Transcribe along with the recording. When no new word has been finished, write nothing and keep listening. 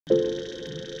I'm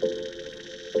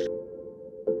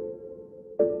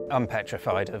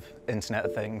petrified of Internet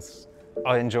of Things.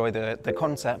 I enjoy the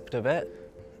concept of it,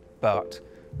 but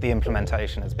the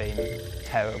implementation has been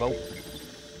terrible.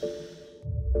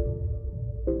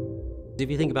 If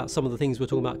you think about some of the things we're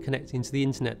talking about connecting to the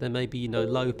internet, there may be,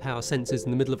 low power sensors in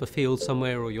the middle of a field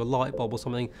somewhere, or your light bulb or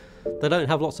something. They don't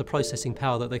have lots of processing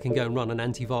power that they can go and run an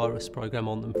antivirus program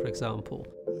on them, for example.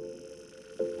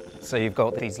 So you've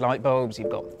got these light bulbs,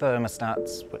 you've got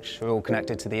thermostats, which are all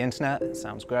connected to the internet. It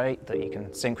sounds great that you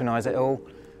can synchronize it all,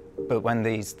 but when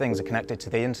these things are connected to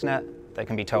the internet, they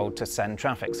can be told to send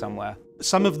traffic somewhere.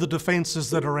 Some of the defences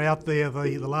that are out there,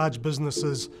 the large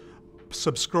businesses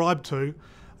subscribe to,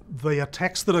 the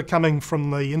attacks that are coming from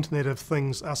the Internet of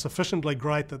Things are sufficiently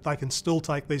great that they can still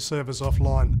take these servers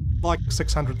offline, like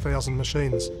 600,000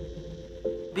 machines.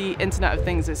 The Internet of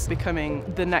Things is becoming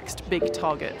the next big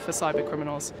target for cyber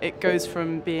criminals. It goes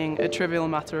from being a trivial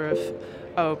matter of,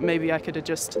 oh, maybe I could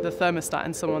adjust the thermostat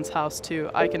in someone's house, to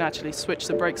I can actually switch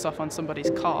the brakes off on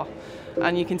somebody's car.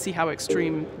 And you can see how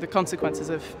extreme the consequences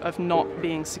of not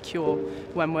being secure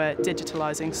when we're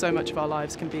digitalising so much of our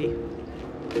lives can be.